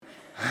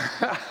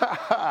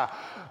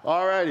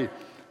All righty.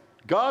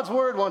 God's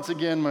Word once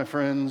again, my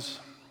friends.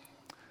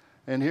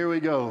 And here we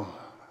go.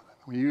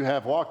 You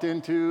have walked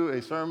into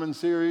a sermon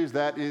series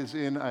that is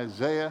in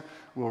Isaiah.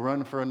 We'll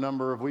run for a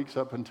number of weeks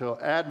up until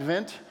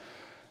Advent.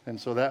 And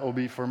so that will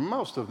be for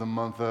most of the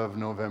month of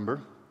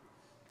November.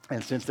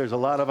 And since there's a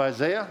lot of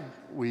Isaiah,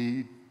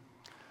 we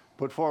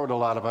put forward a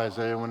lot of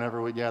Isaiah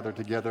whenever we gather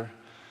together.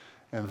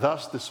 And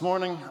thus, this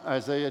morning,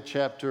 Isaiah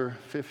chapter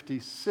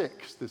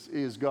 56. This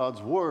is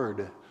God's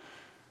Word.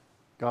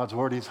 God's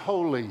Word is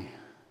holy.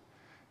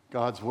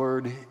 God's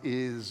Word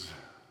is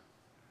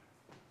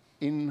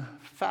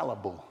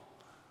infallible.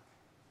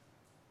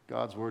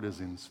 God's Word is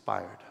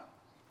inspired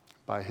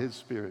by His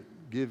Spirit.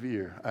 Give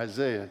ear.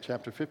 Isaiah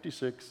chapter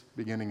 56,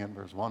 beginning at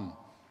verse 1.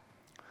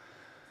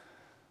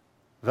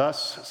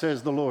 Thus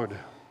says the Lord,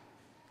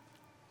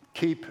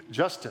 keep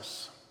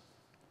justice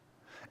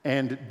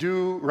and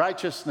do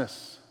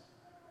righteousness,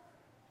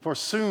 for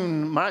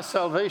soon my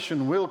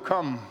salvation will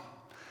come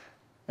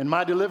and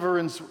my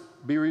deliverance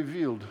be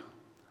revealed.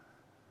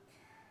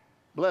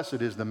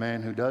 Blessed is the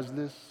man who does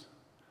this,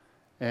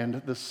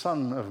 and the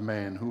Son of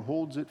Man who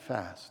holds it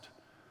fast,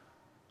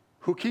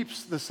 who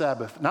keeps the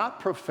Sabbath, not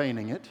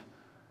profaning it,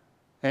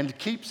 and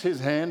keeps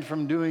his hand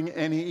from doing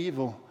any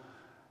evil.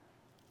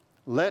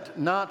 Let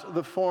not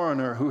the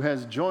foreigner who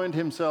has joined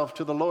himself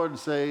to the Lord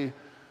say,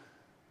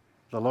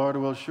 the Lord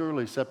will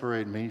surely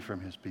separate me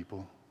from his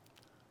people.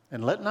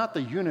 And let not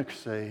the eunuch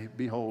say,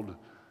 behold,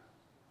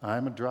 I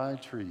am a dry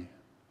tree.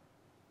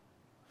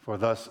 For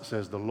thus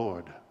says the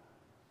Lord,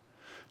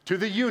 to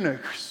the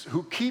eunuchs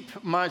who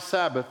keep my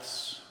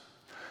Sabbaths,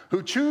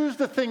 who choose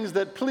the things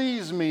that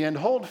please me and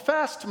hold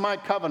fast my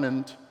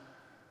covenant,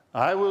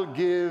 I will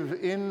give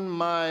in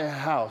my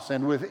house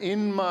and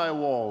within my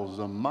walls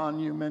a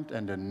monument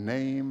and a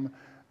name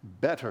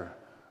better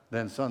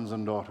than sons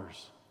and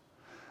daughters.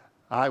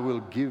 I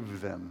will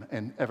give them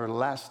an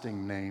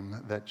everlasting name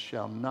that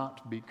shall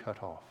not be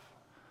cut off.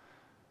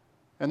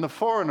 And the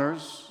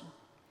foreigners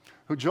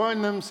who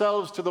join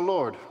themselves to the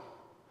Lord,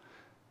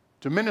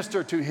 to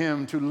minister to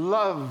Him, to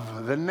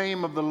love the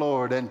name of the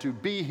Lord, and to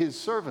be His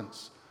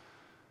servants.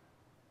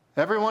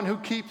 Everyone who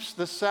keeps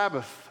the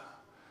Sabbath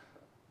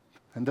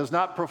and does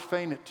not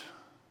profane it,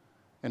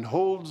 and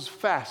holds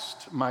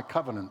fast my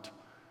covenant,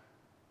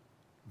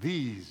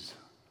 these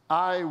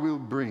I will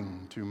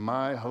bring to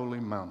my holy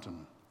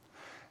mountain,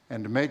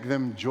 and make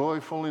them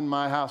joyful in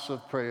my house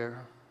of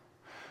prayer.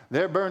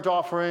 Their burnt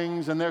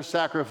offerings and their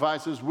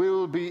sacrifices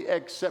will be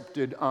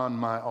accepted on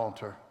my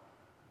altar.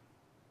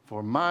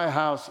 For my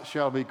house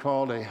shall be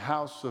called a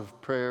house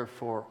of prayer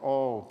for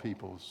all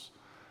peoples.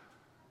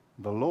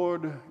 The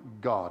Lord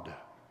God,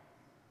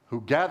 who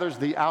gathers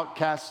the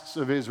outcasts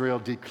of Israel,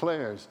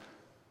 declares,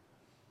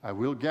 I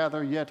will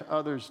gather yet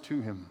others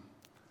to him,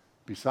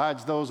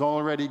 besides those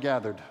already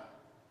gathered.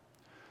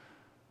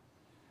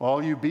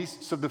 All you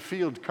beasts of the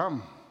field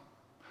come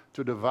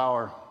to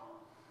devour,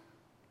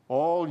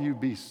 all you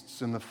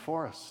beasts in the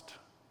forest.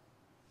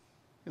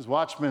 His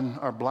watchmen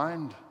are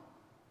blind.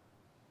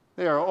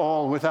 They are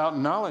all without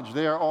knowledge.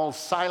 They are all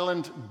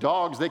silent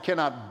dogs. They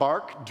cannot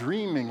bark,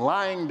 dreaming,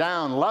 lying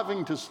down,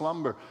 loving to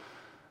slumber.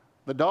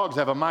 The dogs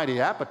have a mighty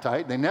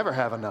appetite. They never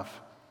have enough.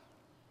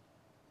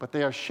 But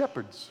they are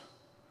shepherds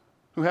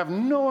who have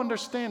no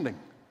understanding.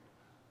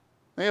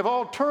 They have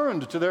all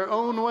turned to their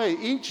own way,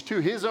 each to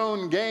his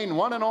own gain,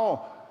 one and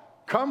all.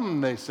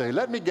 Come, they say,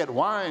 let me get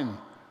wine.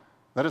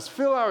 Let us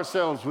fill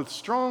ourselves with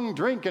strong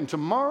drink, and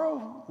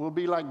tomorrow will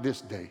be like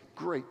this day,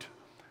 great,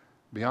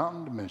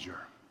 beyond measure.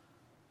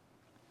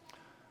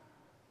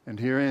 And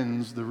here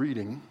ends the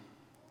reading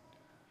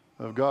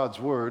of God's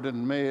Word,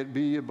 and may it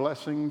be a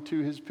blessing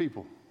to His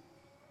people.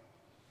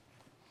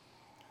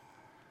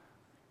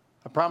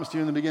 I promised you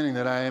in the beginning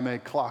that I am a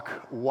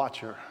clock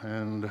watcher,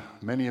 and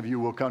many of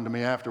you will come to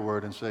me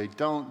afterward and say,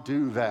 don't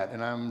do that,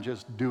 and I'm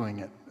just doing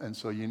it, and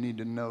so you need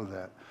to know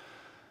that.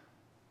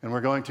 And we're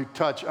going to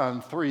touch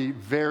on three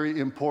very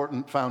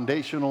important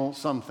foundational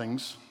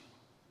somethings,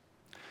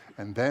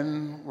 and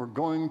then we're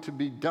going to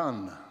be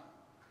done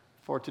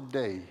for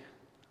today,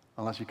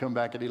 unless you come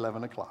back at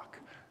 11 o'clock,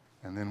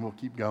 and then we'll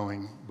keep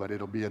going, but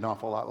it'll be an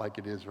awful lot like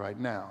it is right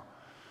now.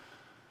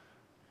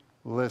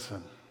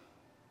 Listen.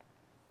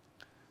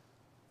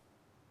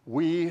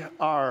 We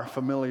are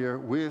familiar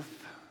with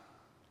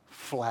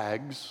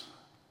flags.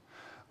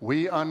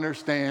 We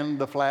understand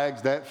the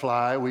flags that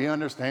fly. We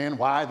understand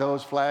why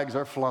those flags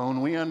are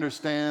flown. We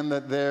understand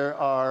that there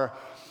are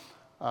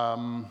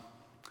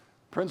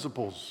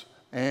principles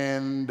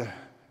and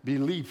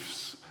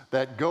beliefs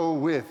that go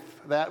with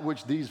that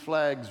which these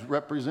flags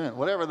represent,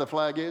 whatever the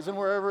flag is and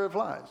wherever it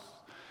flies.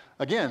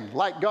 Again,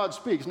 like God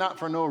speaks, not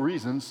for no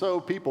reason, so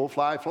people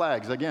fly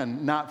flags.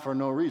 Again, not for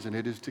no reason.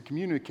 It is to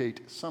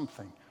communicate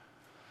something.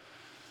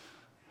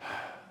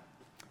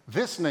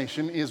 This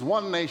nation is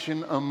one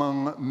nation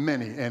among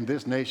many, and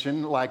this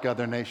nation, like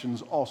other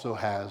nations, also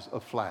has a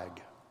flag.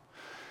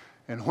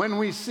 And when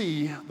we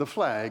see the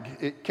flag,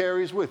 it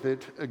carries with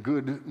it a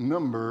good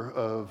number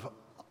of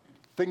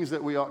things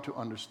that we ought to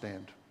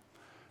understand.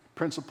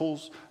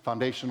 principles,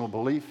 foundational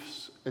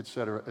beliefs,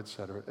 etc.,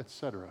 etc.,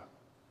 etc.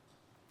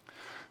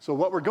 So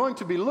what we're going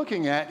to be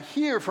looking at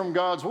here from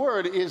God's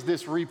Word is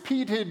this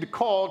repeated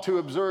call to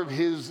observe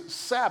His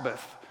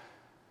Sabbath,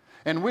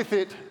 and with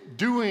it,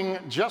 doing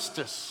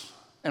justice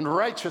and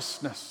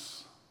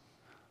righteousness.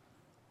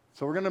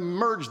 So we're going to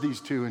merge these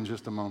two in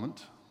just a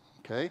moment,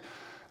 okay?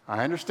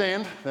 I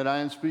understand that I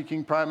am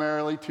speaking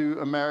primarily to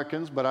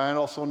Americans, but I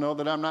also know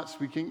that I'm not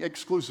speaking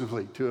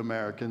exclusively to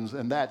Americans,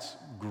 and that's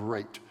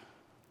great.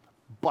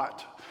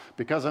 But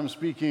because I'm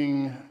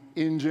speaking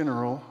in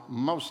general,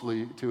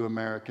 mostly to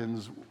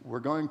Americans, we're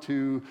going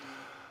to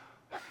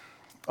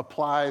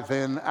apply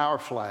then our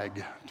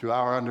flag to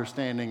our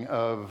understanding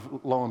of,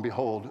 lo and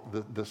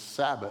behold, the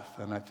Sabbath.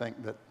 And I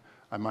think that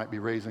I might be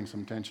raising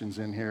some tensions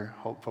in here.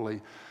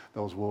 Hopefully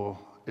those will,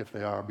 if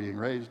they are being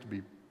raised,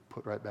 be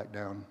put right back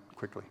down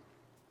quickly.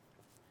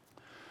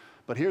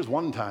 But here's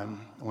one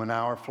time when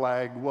our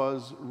flag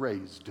was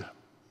raised,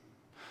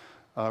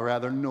 a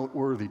rather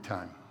noteworthy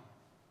time.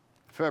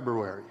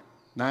 February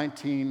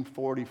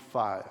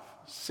 1945,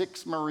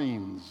 6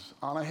 Marines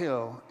on a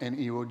hill in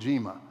Iwo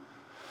Jima.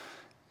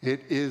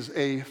 It is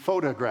a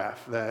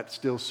photograph that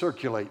still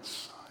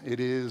circulates. It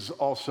is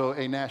also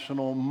a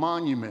national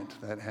monument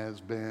that has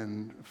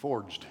been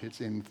forged. It's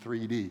in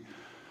 3D.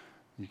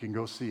 You can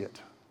go see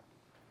it.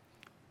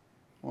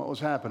 What was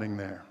happening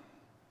there?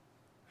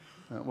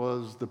 That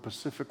was the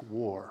Pacific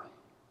War.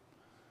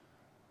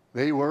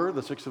 They were,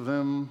 the 6 of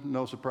them,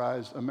 no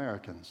surprise,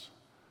 Americans.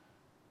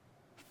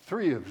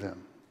 3 of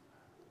them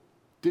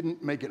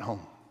didn't make it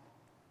home.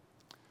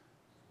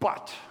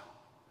 But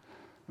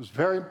it was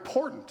very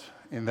important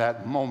in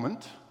that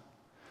moment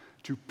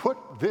to put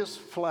this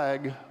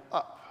flag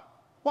up.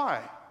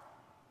 Why?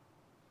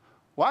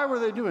 Why were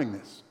they doing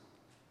this?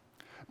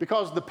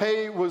 Because the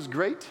pay was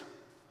great?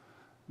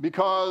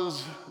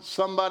 Because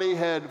somebody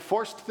had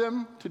forced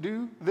them to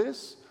do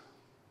this?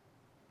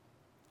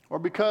 Or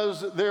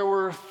because there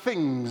were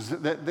things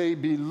that they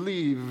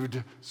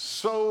believed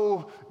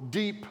so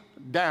deep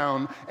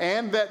down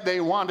and that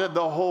they wanted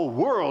the whole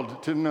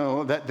world to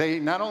know that they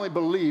not only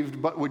believed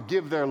but would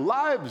give their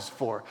lives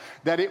for,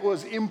 that it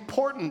was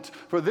important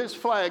for this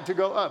flag to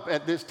go up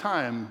at this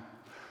time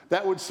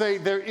that would say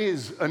there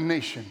is a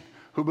nation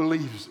who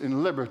believes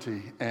in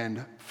liberty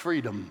and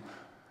freedom.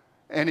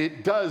 And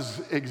it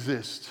does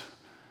exist.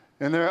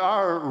 And there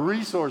are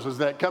resources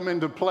that come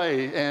into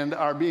play and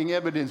are being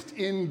evidenced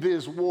in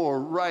this war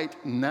right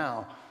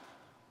now.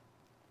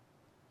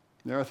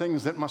 There are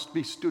things that must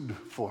be stood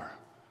for.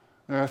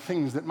 There are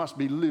things that must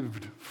be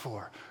lived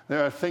for.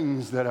 There are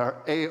things that are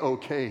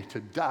A-OK to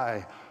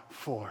die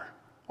for.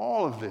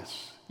 All of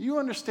this. You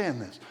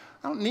understand this.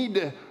 I don't need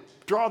to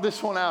draw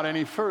this one out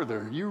any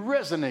further. You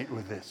resonate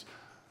with this.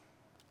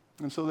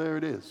 And so there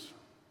it is.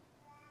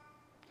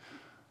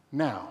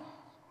 Now,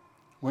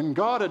 when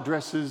God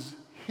addresses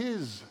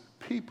His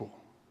people,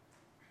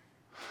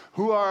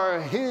 who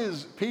are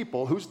His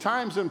people, whose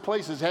times and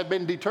places have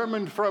been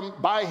determined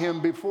by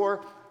Him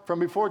from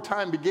before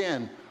time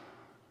began,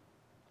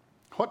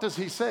 what does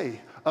He say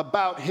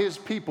about His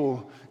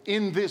people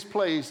in this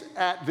place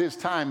at this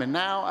time? And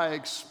now I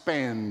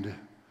expand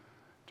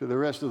to the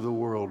rest of the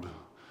world,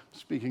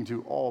 speaking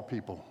to all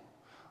people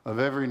of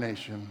every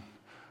nation,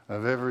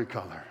 of every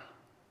color.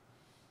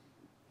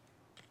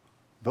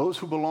 Those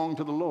who belong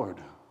to the Lord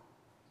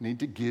need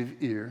to give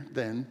ear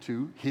then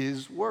to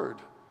His word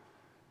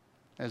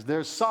as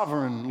their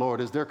sovereign Lord,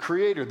 as their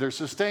creator, their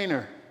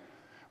sustainer,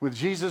 with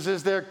Jesus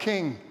as their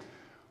king.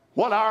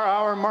 What are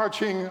our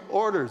marching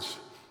orders?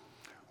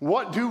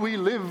 What do we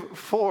live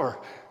for?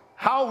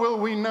 How will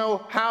we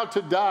know how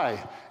to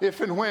die if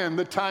and when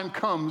the time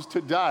comes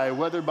to die,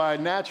 whether by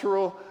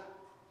natural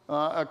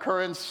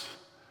occurrence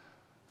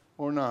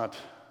or not?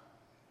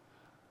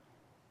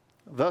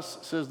 Thus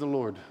says the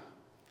Lord,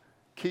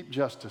 keep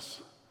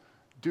justice,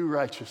 do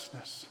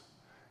righteousness.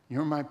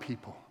 You're my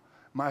people.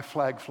 My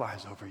flag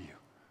flies over you.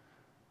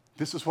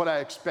 This is what I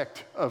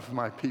expect of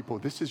my people.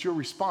 This is your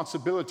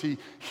responsibility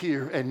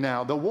here and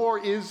now. The war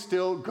is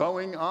still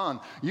going on.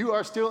 You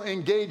are still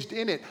engaged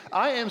in it.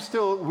 I am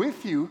still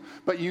with you,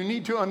 but you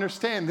need to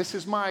understand this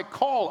is my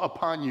call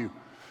upon you.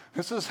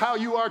 This is how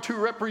you are to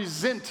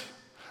represent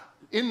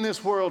in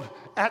this world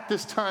at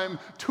this time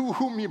to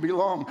whom you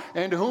belong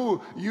and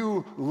who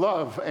you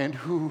love and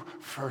who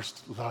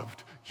first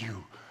loved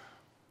you.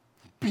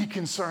 Be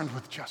concerned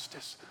with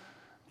justice.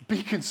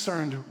 Be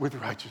concerned with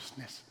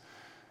righteousness.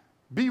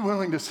 Be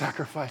willing to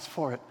sacrifice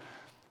for it.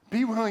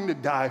 Be willing to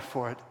die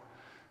for it.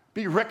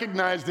 Be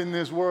recognized in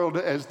this world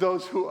as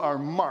those who are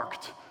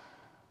marked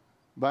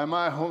by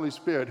my Holy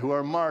Spirit, who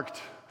are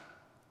marked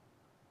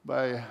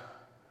by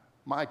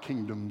my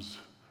kingdom's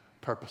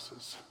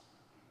purposes.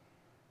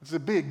 It's a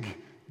big,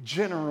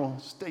 general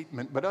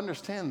statement, but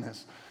understand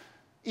this.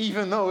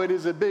 Even though it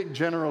is a big,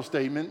 general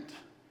statement,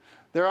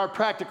 there are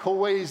practical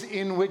ways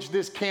in which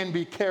this can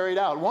be carried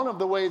out. One of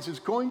the ways is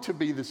going to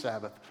be the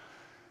Sabbath.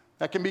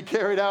 That can be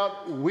carried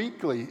out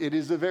weekly. It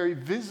is a very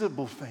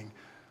visible thing.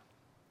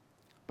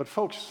 But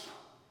folks,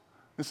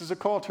 this is a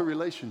call to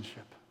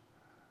relationship.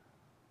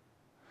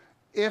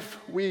 If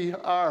we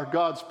are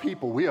God's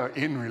people, we are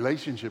in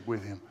relationship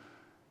with him.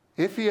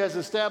 If he has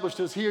established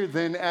us here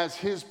then as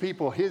his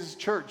people, his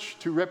church,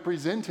 to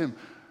represent him,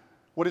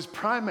 what is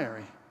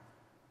primary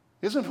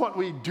isn't what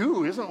we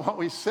do, isn't what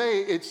we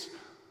say, it's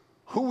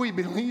who we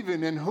believe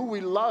in and who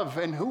we love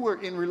and who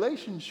we're in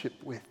relationship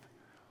with.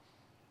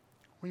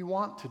 We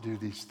want to do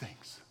these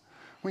things.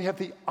 We have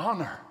the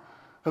honor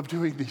of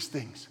doing these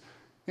things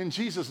in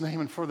Jesus'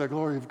 name and for the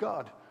glory of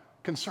God,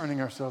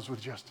 concerning ourselves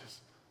with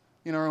justice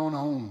in our own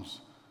homes,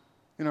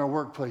 in our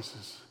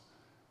workplaces,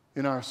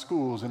 in our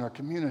schools, in our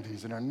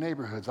communities, in our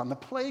neighborhoods, on the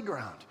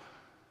playground,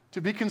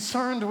 to be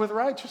concerned with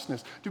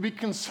righteousness, to be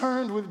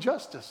concerned with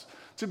justice,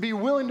 to be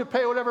willing to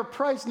pay whatever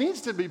price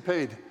needs to be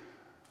paid.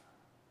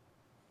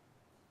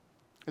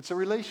 It's a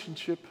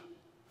relationship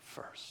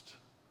first.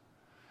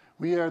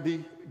 We are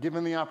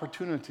given the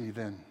opportunity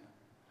then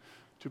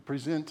to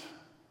present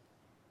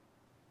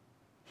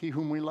he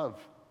whom we love,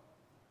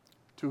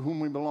 to whom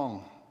we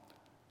belong,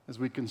 as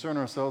we concern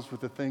ourselves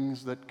with the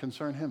things that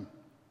concern him,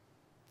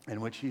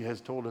 and which he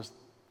has told us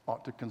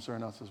ought to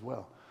concern us as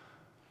well.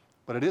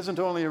 But it isn't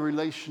only a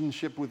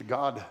relationship with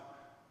God.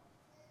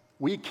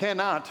 We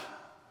cannot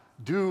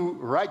do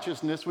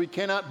righteousness. We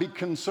cannot be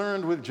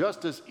concerned with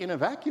justice in a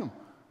vacuum.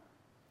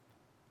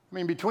 I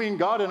mean, between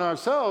God and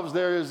ourselves,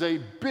 there is a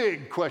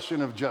big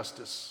question of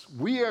justice.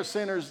 We are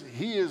sinners.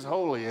 He is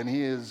holy, and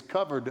he has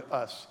covered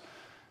us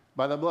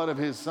by the blood of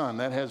his Son.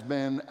 That has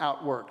been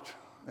outworked.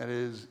 That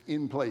is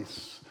in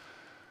place.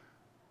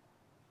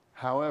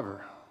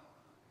 However,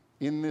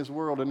 in this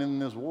world and in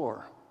this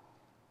war,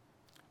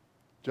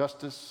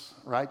 justice,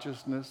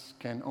 righteousness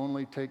can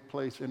only take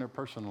place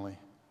interpersonally.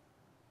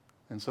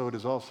 And so it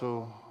is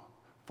also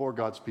for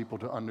God's people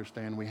to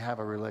understand we have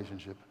a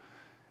relationship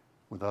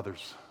with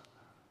others.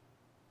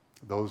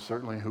 Those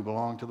certainly who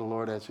belong to the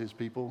Lord as his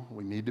people,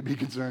 we need to be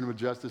concerned with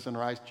justice and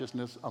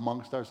righteousness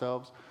amongst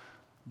ourselves,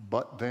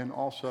 but then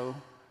also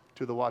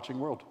to the watching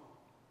world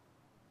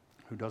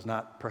who does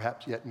not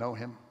perhaps yet know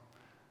him,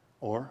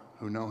 or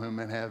who know him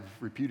and have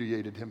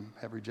repudiated him,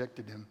 have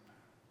rejected him.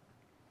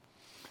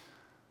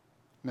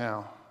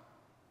 Now,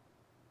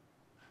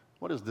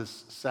 what is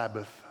this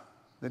Sabbath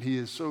that he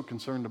is so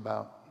concerned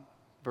about?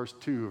 Verse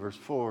 2, verse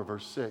 4,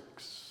 verse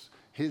 6.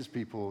 His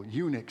people,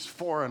 eunuchs,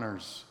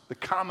 foreigners. The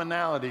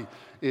commonality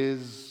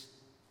is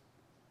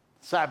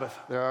Sabbath.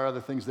 There are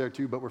other things there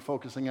too, but we're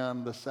focusing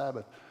on the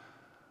Sabbath,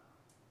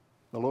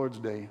 the Lord's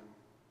Day.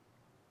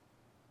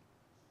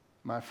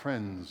 My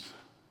friends,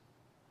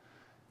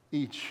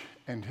 each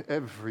and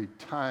every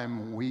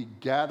time we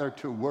gather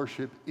to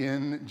worship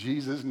in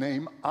Jesus'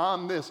 name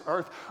on this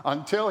earth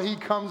until he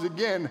comes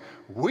again,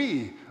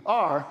 we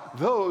are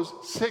those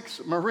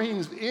 6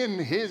 Marines in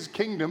his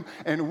kingdom,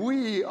 and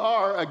we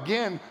are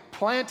again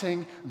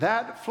planting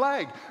that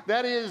flag.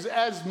 That is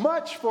as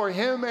much for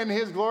him and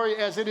his glory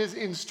as it is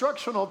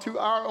instructional to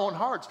our own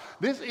hearts.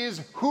 This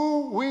is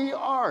who we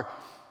are.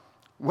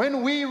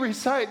 When we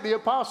recite the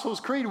Apostles'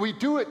 Creed, we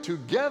do it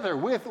together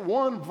with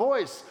one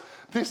voice.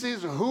 This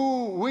is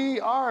who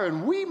we are,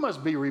 and we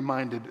must be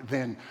reminded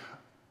then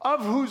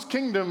of whose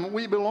kingdom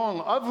we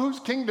belong, of whose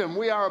kingdom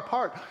we are a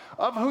part,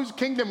 of whose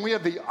kingdom we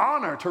have the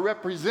honor to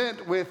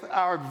represent with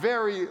our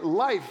very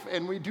life,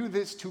 and we do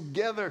this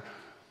together.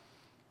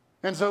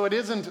 And so it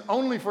isn't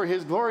only for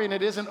his glory, and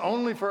it isn't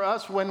only for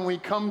us when we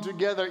come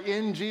together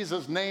in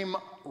Jesus' name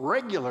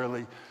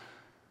regularly,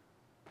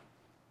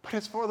 but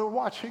it's for the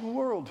watching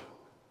world.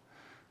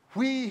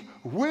 We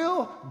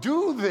will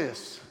do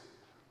this.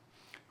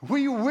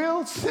 We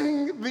will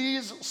sing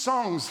these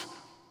songs.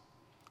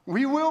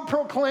 We will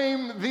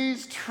proclaim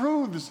these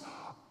truths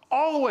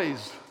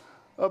always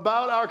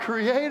about our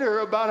Creator,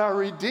 about our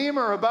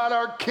Redeemer, about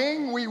our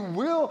King. We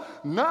will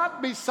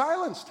not be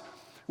silenced.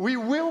 We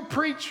will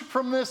preach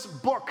from this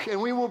book,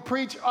 and we will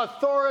preach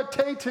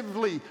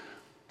authoritatively.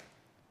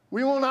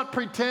 We will not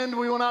pretend.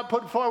 We will not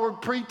put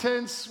forward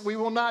pretense. We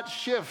will not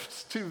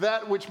shift to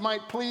that which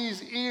might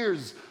please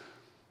ears.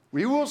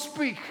 We will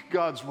speak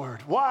God's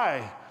word.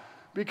 Why?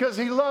 Because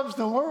he loves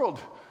the world,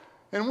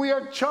 and we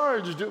are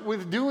charged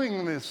with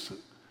doing this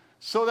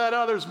so that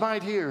others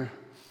might hear.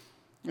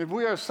 If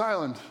we are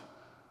silent,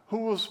 who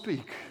will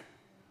speak?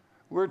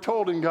 We're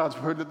told in God's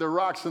word that the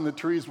rocks and the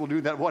trees will do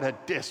that. What a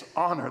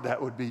dishonor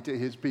that would be to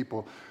his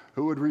people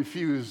who would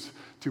refuse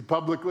to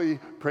publicly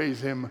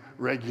praise him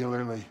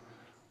regularly.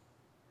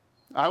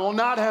 I will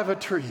not have a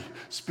tree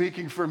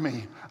speaking for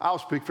me. I'll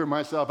speak for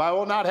myself. I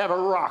will not have a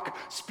rock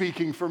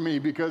speaking for me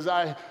because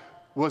I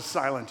was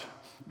silent,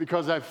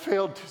 because I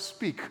failed to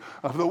speak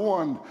of the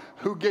one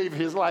who gave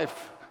his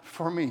life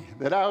for me,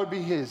 that I would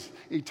be his,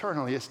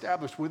 eternally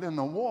established within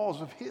the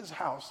walls of his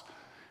house,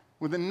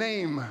 with a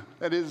name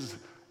that is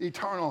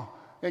eternal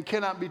and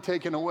cannot be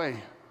taken away.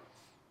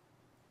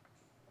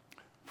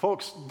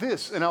 Folks,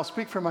 this, and I'll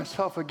speak for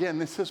myself again,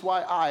 this is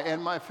why I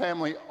and my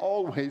family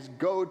always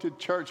go to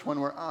church when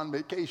we're on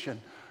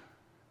vacation.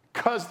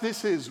 Because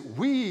this is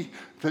we,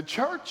 the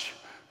church.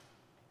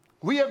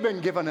 We have been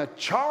given a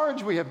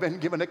charge, we have been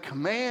given a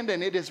command,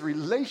 and it is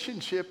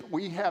relationship.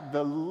 We have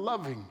the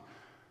loving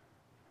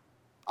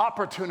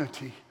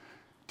opportunity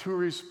to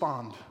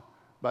respond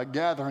by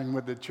gathering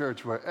with the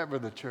church wherever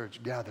the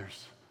church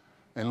gathers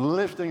and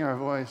lifting our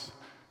voice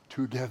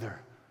together.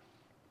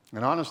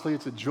 And honestly,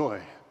 it's a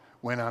joy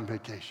when on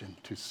vacation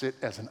to sit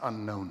as an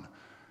unknown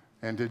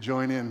and to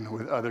join in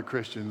with other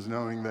Christians,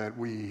 knowing that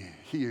we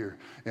here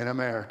in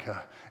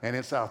America and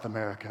in South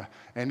America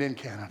and in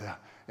Canada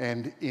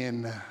and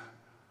in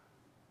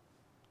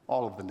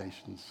all of the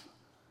nations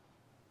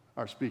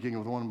are speaking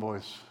with one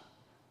voice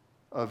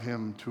of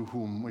him to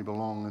whom we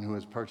belong and who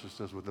has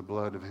purchased us with the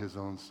blood of his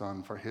own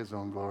Son for his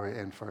own glory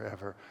and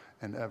forever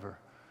and ever.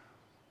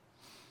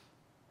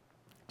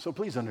 So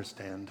please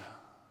understand,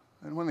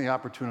 and when the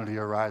opportunity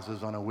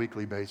arises on a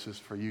weekly basis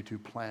for you to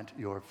plant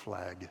your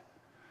flag,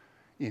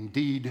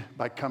 indeed,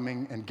 by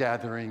coming and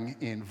gathering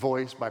in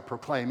voice, by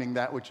proclaiming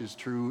that which is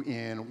true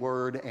in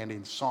word and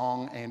in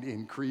song and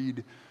in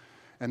creed,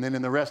 and then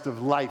in the rest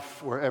of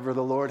life, wherever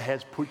the Lord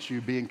has put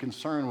you, being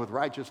concerned with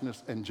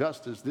righteousness and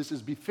justice, this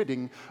is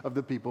befitting of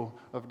the people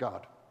of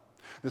God.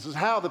 This is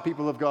how the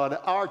people of God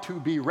are to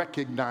be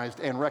recognized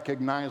and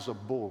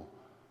recognizable.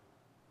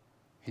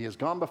 He has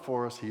gone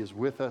before us, he is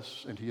with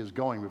us, and he is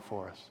going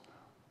before us.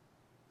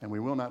 And we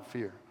will not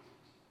fear,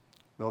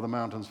 though the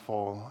mountains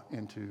fall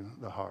into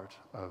the heart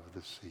of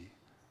the sea.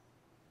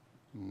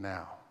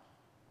 Now,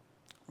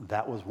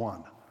 that was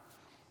one.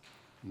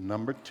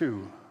 Number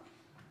two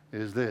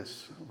is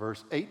this,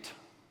 verse 8.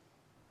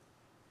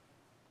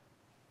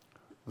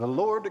 The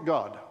Lord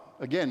God,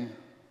 again,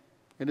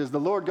 it is the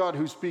Lord God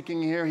who's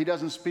speaking here. He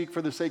doesn't speak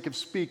for the sake of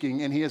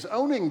speaking, and he is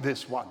owning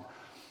this one.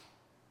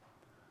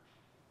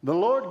 The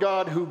Lord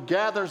God who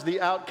gathers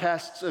the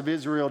outcasts of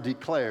Israel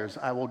declares,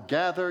 I will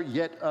gather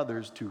yet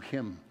others to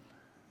him,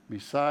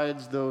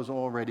 besides those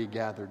already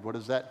gathered. What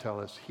does that tell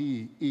us?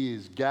 He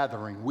is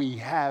gathering. We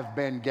have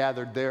been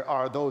gathered. There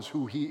are those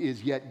who he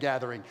is yet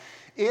gathering.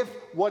 If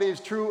what is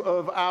true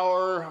of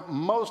our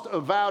most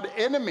avowed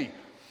enemy,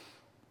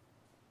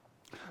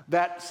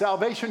 that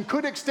salvation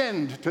could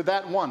extend to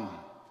that one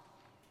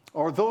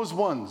or those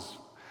ones,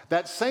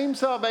 that same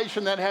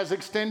salvation that has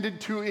extended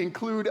to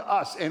include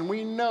us, and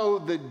we know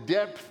the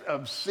depth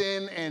of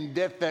sin and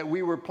death that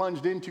we were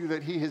plunged into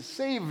that he has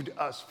saved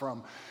us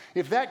from.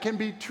 If that can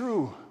be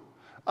true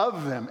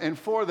of them and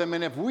for them,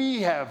 and if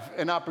we have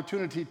an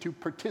opportunity to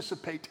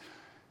participate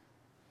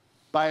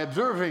by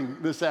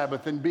observing the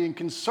Sabbath and being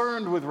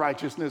concerned with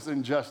righteousness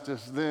and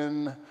justice,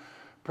 then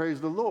praise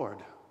the Lord.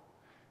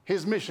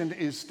 His mission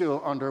is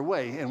still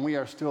underway, and we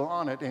are still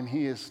on it, and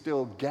he is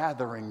still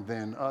gathering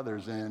then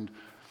others. And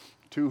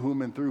to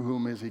whom and through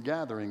whom is he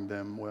gathering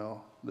them?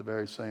 Well, the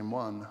very same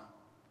one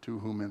to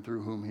whom and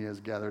through whom he has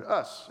gathered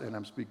us. And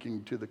I'm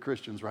speaking to the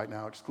Christians right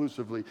now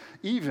exclusively,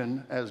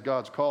 even as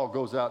God's call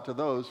goes out to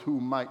those who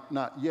might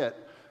not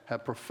yet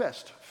have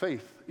professed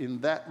faith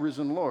in that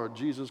risen Lord,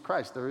 Jesus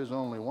Christ. There is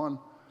only one.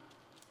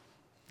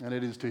 And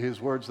it is to his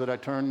words that I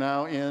turn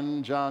now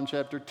in John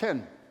chapter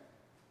 10.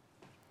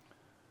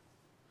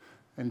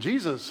 And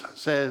Jesus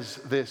says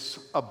this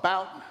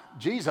about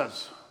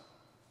Jesus.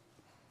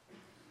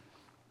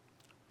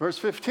 Verse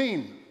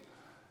 15,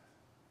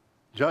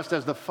 just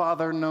as the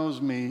Father knows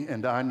me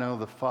and I know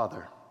the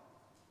Father,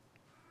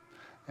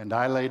 and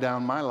I lay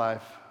down my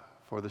life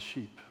for the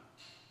sheep.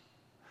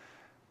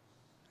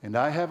 And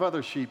I have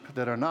other sheep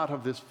that are not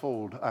of this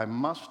fold. I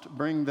must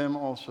bring them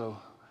also,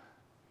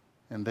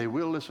 and they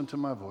will listen to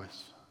my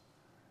voice.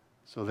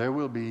 So there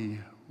will be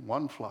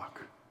one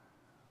flock,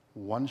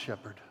 one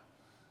shepherd.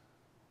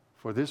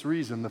 For this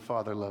reason the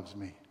Father loves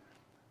me,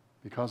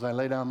 because I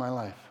lay down my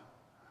life,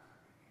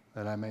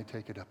 that I may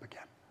take it up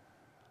again.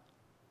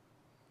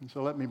 And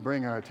so let me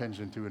bring our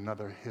attention to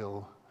another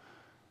hill,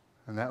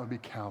 and that would be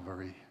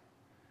Calvary.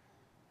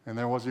 And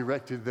there was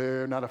erected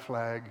there not a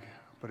flag,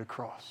 but a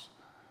cross.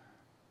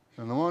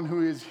 And the one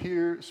who is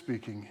here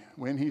speaking,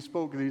 when he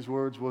spoke these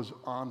words, was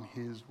on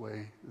his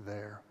way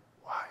there.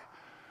 Why?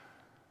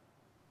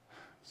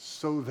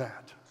 So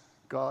that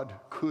God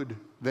could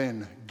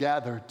then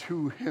gather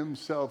to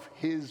himself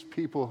his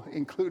people,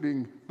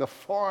 including the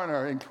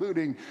foreigner,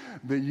 including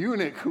the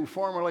eunuch who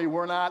formerly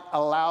were not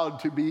allowed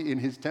to be in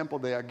his temple.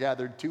 They are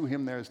gathered to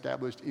him. They're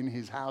established in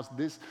his house.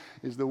 This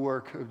is the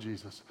work of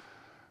Jesus,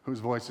 whose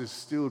voice is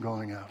still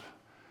going out.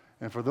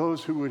 And for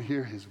those who would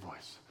hear his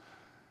voice,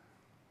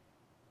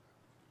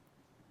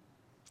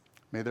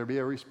 may there be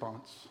a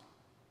response,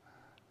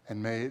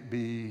 and may it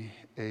be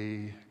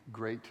a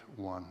great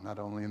one, not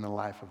only in the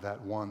life of that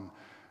one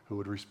who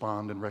would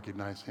respond and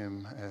recognize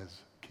him as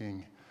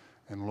King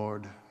and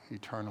Lord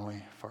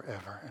eternally,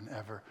 forever and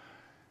ever,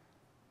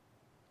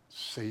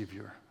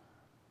 Savior.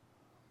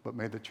 But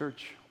may the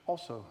church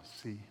also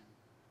see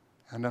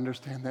and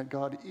understand that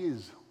God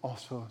is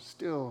also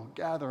still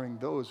gathering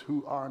those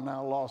who are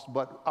now lost,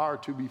 but are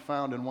to be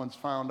found, and once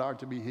found are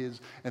to be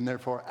his, and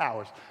therefore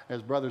ours,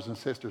 as brothers and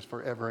sisters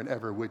forever and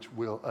ever, which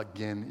will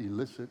again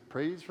elicit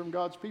praise from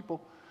God's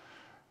people.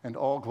 And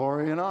all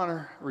glory and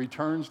honor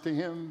returns to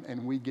him,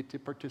 and we get to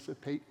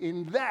participate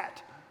in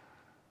that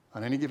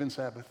on any given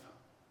Sabbath,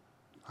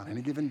 on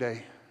any given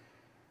day,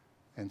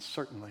 and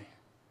certainly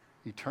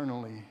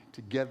eternally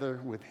together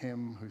with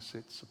him who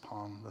sits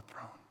upon the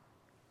throne.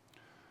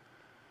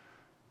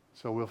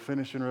 So we'll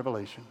finish in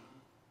Revelation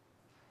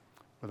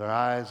with our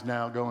eyes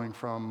now going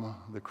from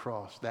the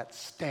cross, that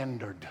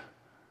standard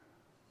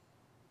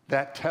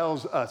that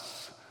tells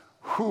us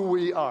who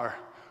we are,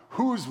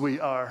 whose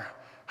we are,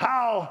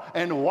 how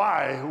and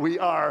why we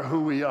are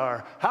who we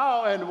are,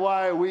 how and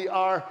why we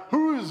are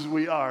whose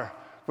we are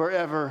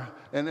forever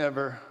and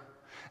ever,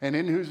 and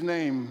in whose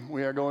name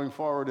we are going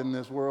forward in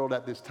this world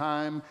at this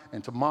time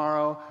and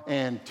tomorrow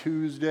and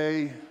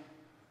Tuesday.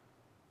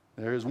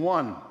 There is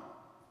one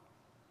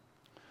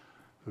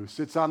who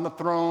sits on the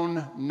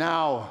throne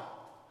now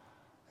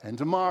and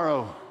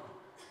tomorrow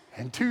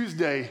and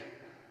Tuesday.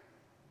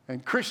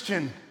 And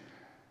Christian,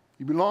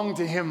 you belong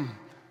to him.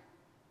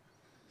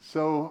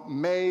 So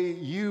may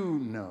you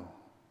know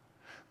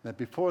that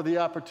before the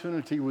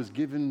opportunity was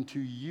given to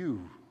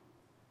you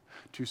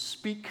to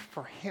speak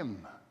for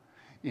him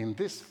in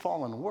this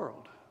fallen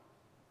world,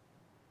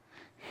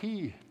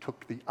 he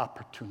took the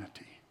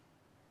opportunity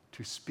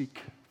to speak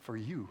for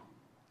you.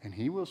 And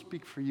he will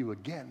speak for you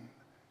again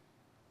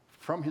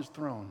from his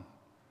throne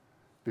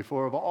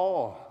before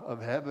all of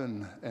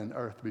heaven and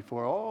earth,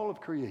 before all of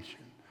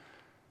creation.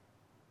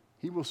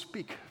 He will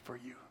speak for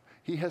you.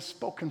 He has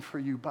spoken for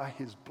you by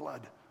his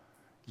blood.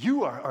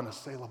 You are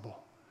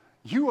unassailable.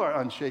 You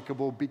are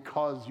unshakable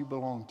because you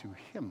belong to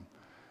him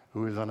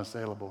who is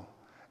unassailable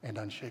and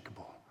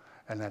unshakable.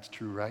 And that's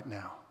true right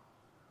now.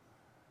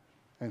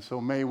 And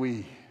so may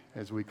we,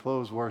 as we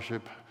close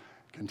worship,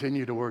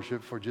 continue to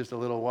worship for just a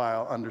little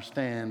while,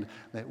 understand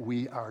that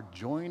we are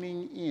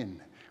joining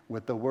in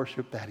with the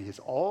worship that is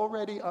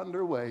already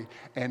underway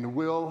and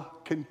will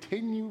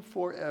continue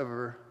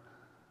forever.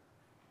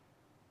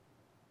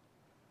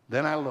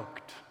 Then I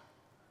looked,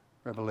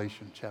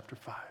 Revelation chapter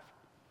 5.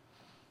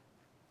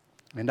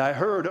 And I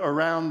heard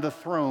around the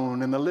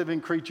throne and the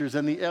living creatures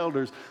and the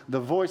elders the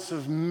voice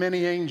of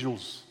many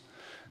angels,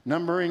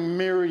 numbering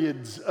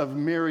myriads of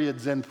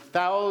myriads and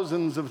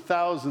thousands of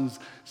thousands,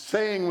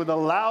 saying with a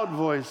loud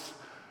voice,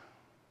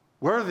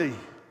 "Worthy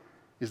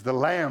is the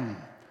Lamb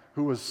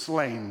who was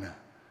slain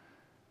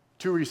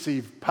to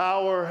receive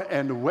power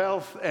and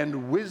wealth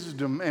and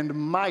wisdom and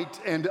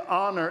might and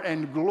honor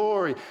and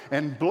glory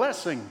and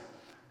blessing."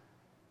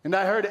 And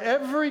I heard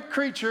every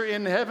creature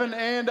in heaven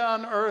and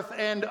on earth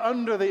and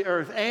under the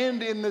earth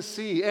and in the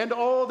sea and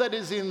all that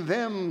is in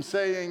them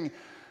saying,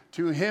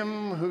 "To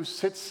him who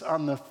sits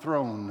on the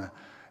throne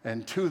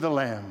and to the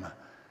Lamb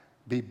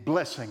be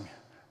blessing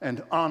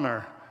and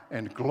honor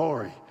and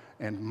glory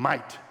and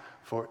might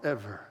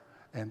forever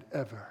and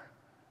ever.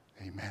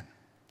 Amen."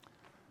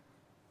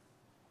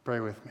 Pray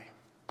with me.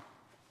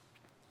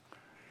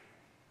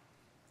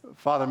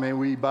 Father, may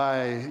we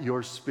by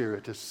your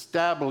Spirit,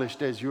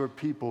 established as your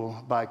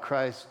people by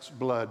Christ's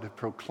blood,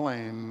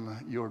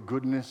 proclaim your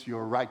goodness,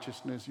 your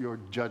righteousness, your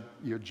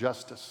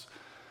justice,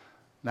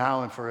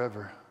 now and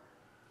forever.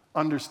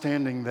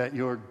 Understanding that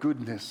your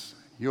goodness,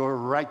 your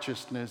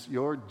righteousness,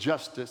 your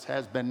justice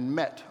has been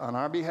met on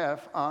our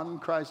behalf on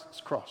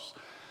Christ's cross.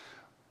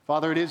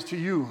 Father, it is to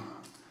you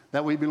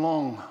that we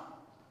belong,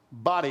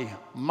 body,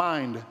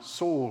 mind,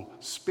 soul,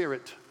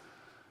 spirit.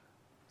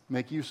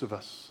 Make use of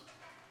us,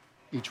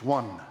 each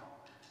one.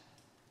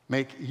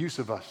 Make use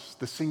of us,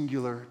 the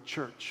singular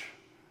church.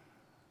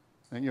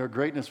 And your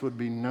greatness would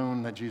be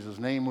known, that Jesus'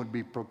 name would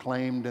be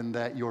proclaimed, and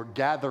that your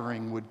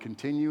gathering would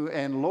continue.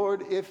 And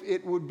Lord, if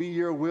it would be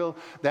your will,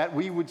 that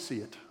we would see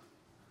it.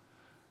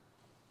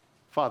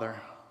 Father,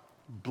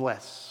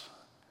 bless.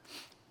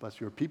 Bless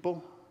your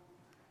people.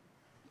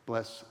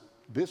 Bless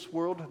this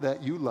world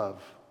that you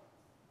love.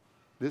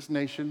 This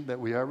nation that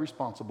we are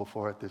responsible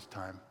for at this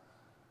time.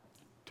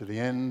 To the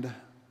end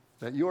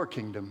that your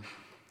kingdom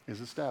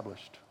is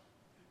established.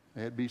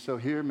 May it be so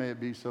here, may it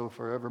be so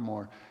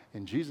forevermore.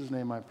 In Jesus'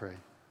 name I pray,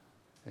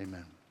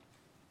 amen.